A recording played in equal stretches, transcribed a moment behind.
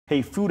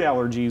Hey, food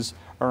allergies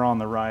are on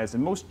the rise,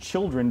 and most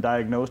children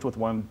diagnosed with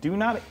one do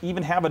not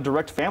even have a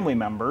direct family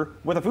member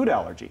with a food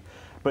allergy.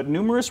 But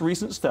numerous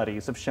recent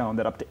studies have shown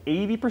that up to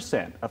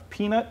 80% of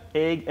peanut,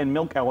 egg, and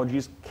milk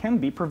allergies can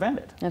be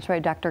prevented. That's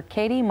right. Dr.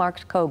 Katie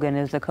Marks-Cogan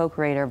is the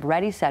co-creator of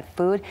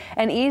Ready.Set.Food,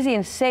 an easy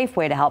and safe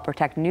way to help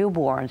protect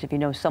newborns. If you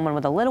know someone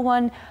with a little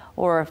one,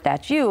 or if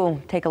that's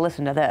you, take a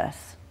listen to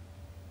this.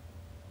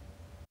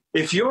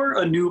 If you're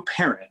a new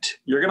parent,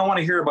 you're going to want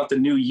to hear about the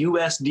new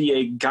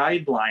USDA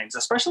guidelines,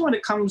 especially when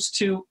it comes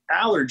to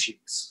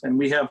allergies. And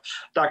we have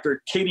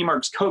Dr. Katie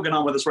Marks-Cogan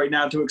on with us right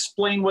now to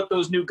explain what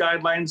those new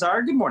guidelines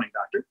are. Good morning,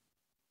 doctor.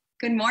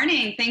 Good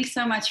morning. Thanks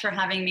so much for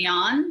having me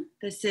on.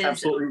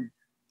 Absolutely.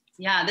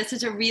 Yeah, this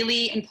is a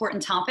really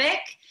important topic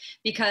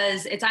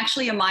because it's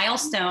actually a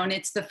milestone.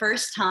 It's the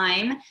first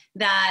time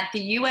that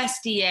the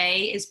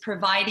USDA is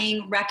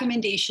providing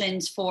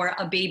recommendations for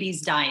a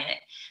baby's diet.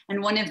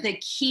 And one of the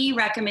key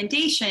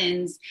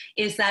recommendations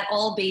is that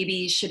all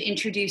babies should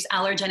introduce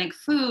allergenic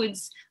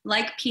foods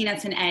like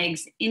peanuts and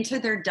eggs into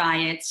their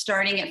diet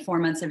starting at 4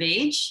 months of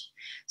age.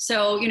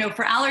 So,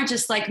 for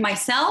allergists like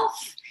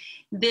myself,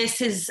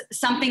 this is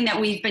something that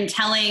we've been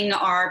telling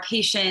our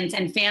patients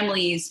and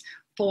families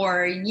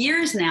for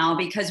years now,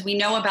 because we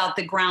know about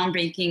the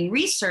groundbreaking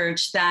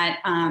research that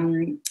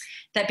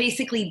that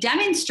basically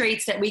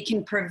demonstrates that we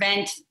can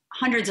prevent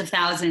hundreds of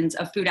thousands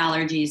of food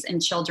allergies in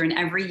children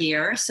every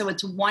year. So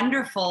it's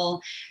wonderful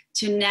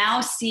to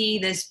now see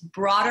this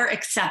broader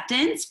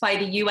acceptance by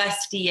the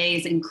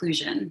USDA's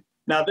inclusion.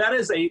 Now that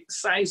is a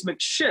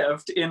seismic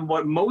shift in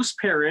what most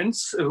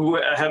parents who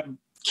have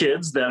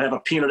kids that have a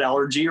peanut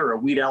allergy or a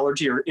wheat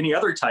allergy or any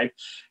other type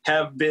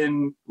have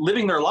been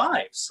living their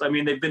lives. I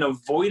mean, they've been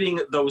avoiding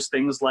those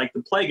things like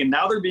the plague, and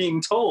now they're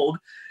being told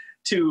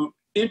to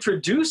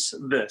introduce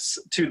this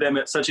to them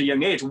at such a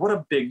young age. What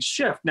a big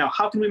shift. Now,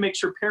 how can we make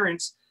sure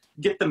parents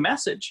get the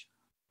message?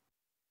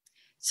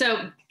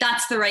 So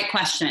that's the right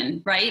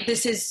question, right?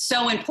 This is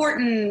so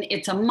important.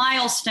 It's a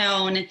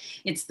milestone.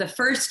 It's the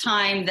first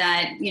time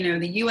that,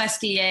 the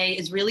USDA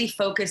is really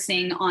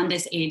focusing on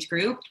this age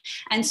group.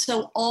 And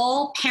so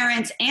all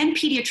parents and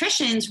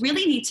pediatricians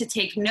really need to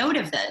take note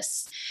of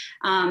this.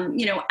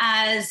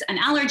 As an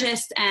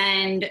allergist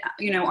and,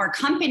 our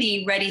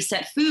company,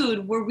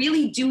 Ready.Set.Food, we're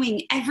really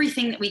doing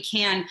everything that we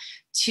can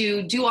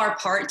to do our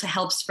part to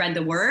help spread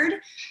the word,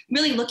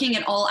 really looking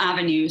at all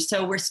avenues.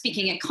 So we're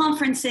speaking at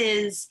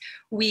conferences.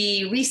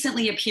 We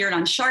recently appeared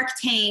on Shark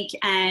Tank,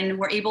 and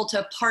we're able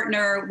to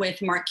partner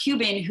with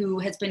Marks-Cogan, who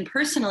has been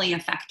personally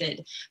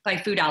affected by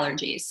food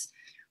allergies.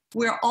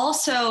 We're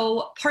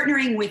also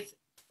partnering with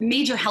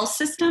major health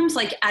systems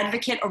like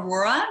Advocate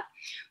Aurora,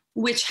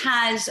 which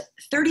has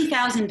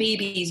 30,000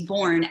 babies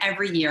born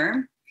every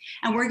year.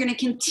 And we're going to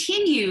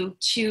continue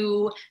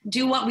to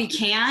do what we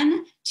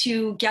can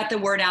to get the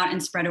word out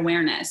and spread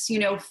awareness.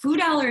 Food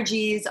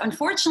allergies,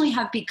 unfortunately,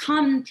 have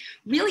become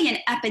really an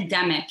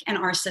epidemic in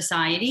our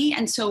society.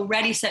 And so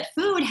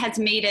Ready.Set.Food has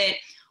made it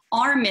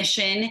our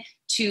mission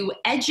to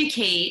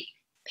educate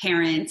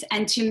parents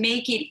and to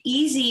make it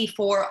easy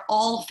for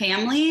all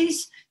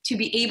families to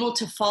be able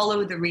to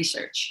follow the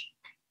research.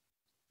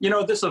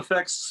 This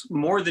affects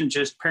more than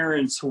just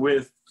parents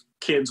with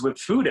kids with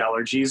food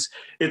allergies.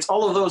 It's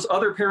all of those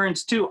other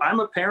parents too.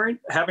 I'm a parent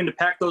having to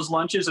pack those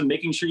lunches and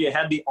making sure you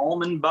had the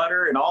almond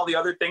butter and all the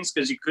other things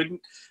because you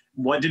didn't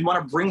want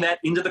to bring that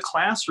into the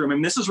classroom.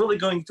 And this is really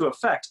going to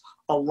affect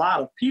a lot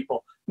of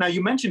people. Now,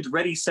 you mentioned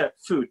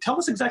Ready.Set.Food. Tell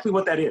us exactly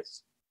what that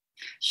is.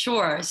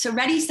 Sure. So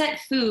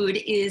Ready.Set.Food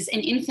is an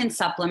infant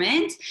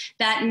supplement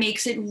that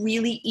makes it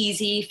really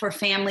easy for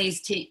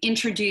families to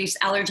introduce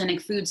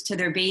allergenic foods to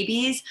their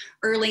babies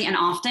early and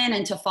often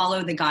and to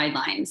follow the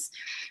guidelines.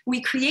 We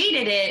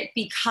created it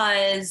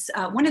because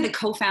one of the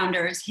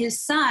co-founders, his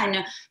son,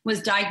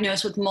 was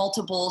diagnosed with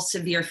multiple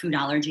severe food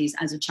allergies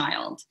as a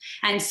child.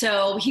 And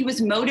so he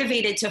was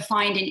motivated to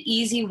find an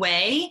easy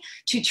way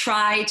to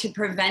try to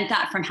prevent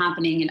that from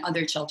happening in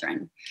other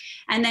children.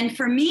 And then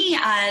for me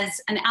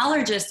as an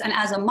allergist and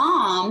as a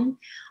mom,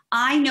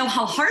 I know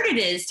how hard it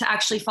is to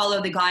actually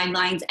follow the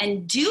guidelines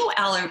and do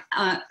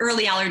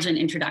early allergen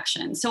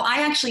introduction. So I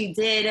actually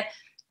did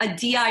a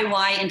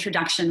DIY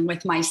introduction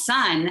with my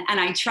son,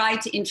 and I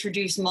tried to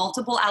introduce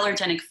multiple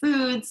allergenic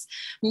foods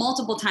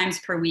multiple times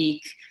per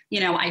week.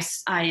 I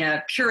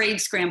pureed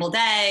scrambled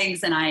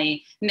eggs, and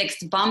I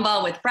mixed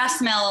bamba with breast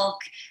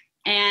milk.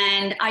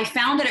 And I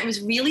found that it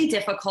was really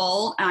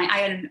difficult. I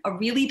had a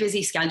really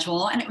busy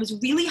schedule, and it was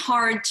really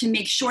hard to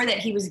make sure that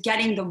he was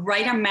getting the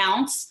right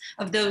amounts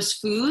of those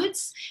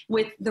foods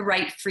with the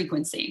right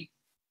frequency.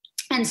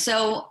 And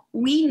so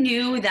we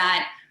knew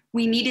that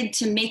we needed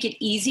to make it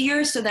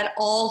easier so that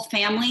all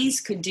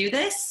families could do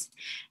this.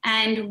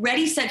 And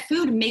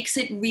Ready.Set.Food makes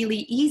it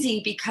really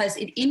easy because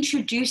it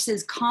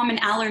introduces common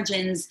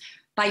allergens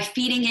by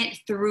feeding it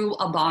through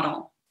a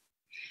bottle.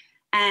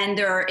 And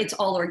it's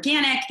all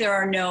organic. There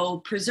are no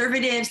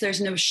preservatives. There's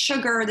no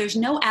sugar. There's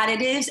no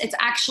additives. It's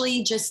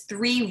actually just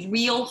 3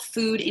 real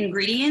food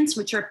ingredients,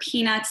 which are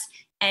peanuts,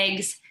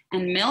 eggs,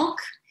 and milk.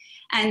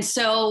 And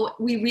so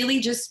we really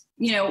just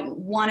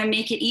want to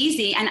make it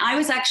easy. And I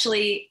was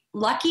actually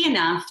lucky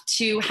enough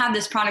to have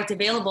this product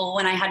available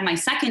when I had my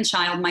second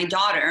child, my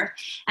daughter,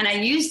 and I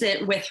used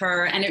it with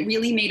her, and it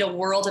really made a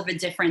world of a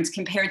difference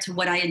compared to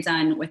what I had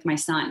done with my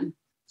son.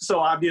 So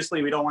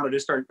obviously we don't want to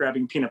just start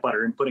grabbing peanut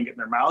butter and putting it in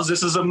their mouths.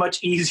 This is a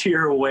much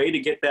easier way to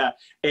get that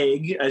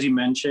egg, as you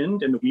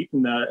mentioned, and the wheat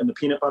and the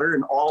peanut butter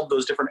and all of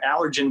those different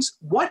allergens.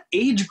 What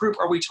age group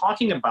are we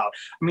talking about?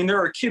 I mean, there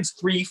are kids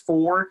 3,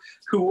 4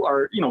 who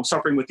are,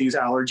 suffering with these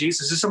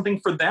allergies. Is this something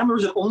for them, or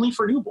is it only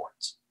for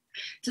newborns?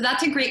 So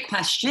that's a great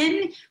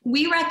question.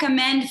 We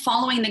recommend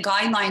following the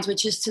guidelines,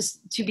 which is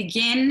to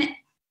begin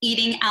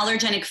eating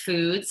allergenic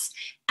foods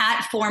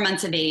at 4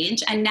 months of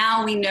age. And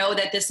now we know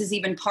that this is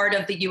even part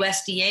of the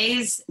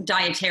USDA's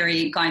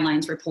dietary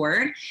guidelines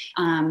report.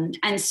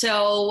 And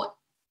so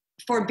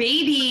for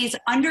babies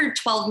under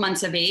 12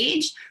 months of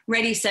age,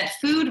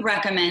 Ready.Set.Food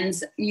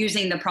recommends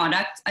using the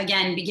product,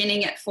 again,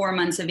 beginning at 4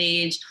 months of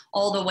age,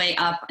 all the way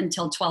up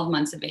until 12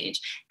 months of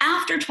age.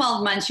 After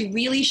 12 months, you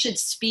really should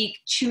speak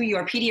to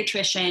your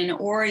pediatrician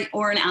or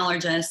an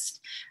allergist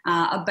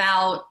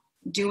about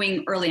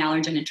doing early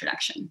allergen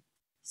introduction.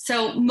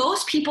 So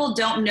most people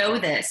don't know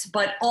this,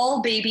 but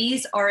all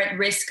babies are at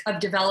risk of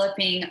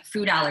developing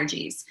food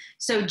allergies.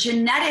 So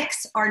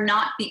genetics are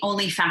not the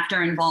only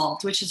factor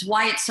involved, which is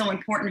why it's so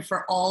important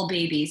for all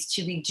babies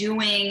to be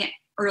doing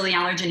early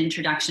allergen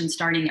introduction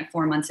starting at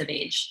 4 months of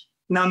age.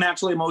 Now,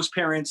 naturally, most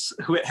parents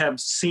who have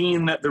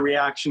seen the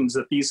reactions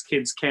that these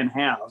kids can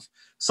have,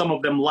 some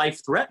of them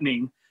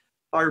life-threatening,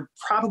 are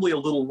probably a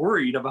little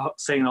worried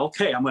about saying,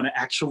 okay, I'm going to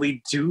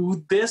actually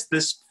do this.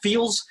 This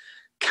feels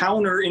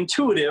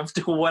counterintuitive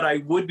to what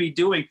I would be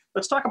doing.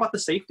 Let's talk about the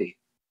safety.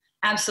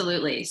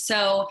 Absolutely.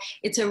 So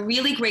it's a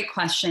really great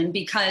question,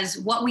 because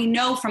what we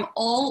know from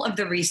all of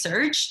the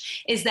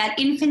research is that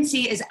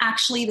infancy is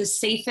actually the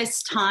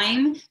safest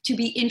time to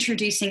be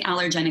introducing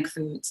allergenic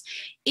foods.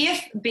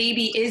 If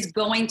baby is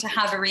going to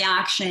have a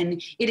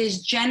reaction, it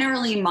is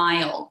generally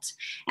mild.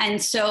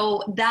 And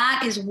so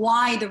that is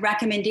why the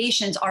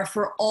recommendations are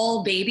for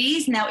all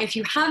babies. Now, if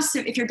your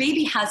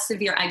baby has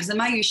severe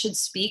eczema, you should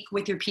speak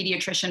with your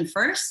pediatrician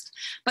first.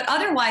 But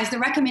otherwise, the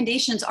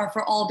recommendations are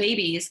for all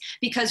babies,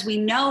 because we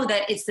know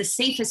that it's the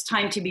safest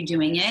time to be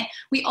doing it.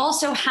 We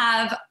also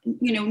have,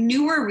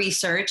 newer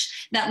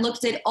research that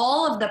looked at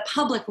all of the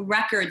public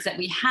records that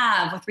we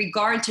have with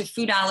regard to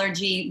food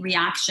allergy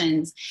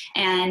reactions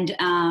and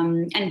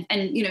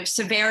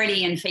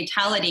severity and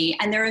fatality.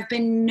 And there have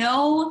been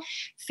no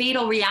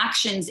fatal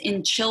reactions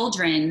in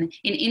children,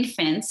 in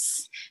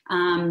infants,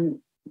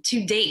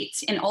 to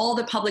date in all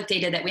the public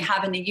data that we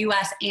have in the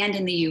US and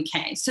in the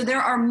UK. So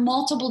there are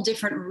multiple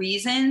different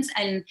reasons,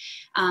 and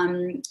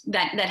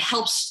that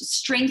helps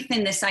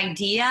strengthen this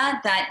idea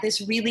that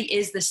this really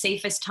is the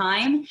safest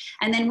time.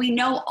 And then we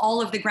know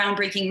all of the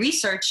groundbreaking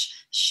research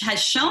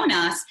has shown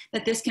us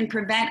that this can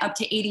prevent up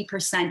to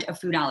 80% of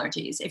food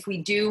allergies if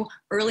we do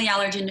early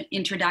allergen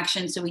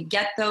introduction, so we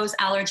get those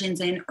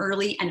allergens in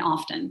early and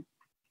often.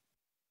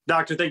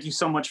 Doctor, thank you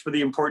so much for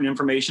the important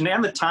information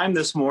and the time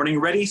this morning.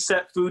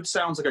 Ready.Set.Food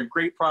sounds like a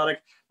great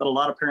product that a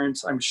lot of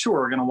parents, I'm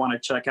sure, are going to want to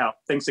check out.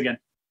 Thanks again.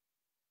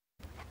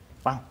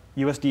 Wow,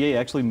 USDA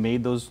actually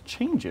made those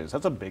changes.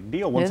 That's a big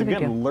deal. Once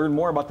again, to learn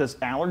more about this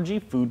allergy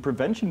food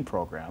prevention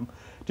program,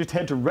 just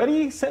head to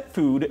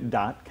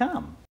Ready.Set.Food.com.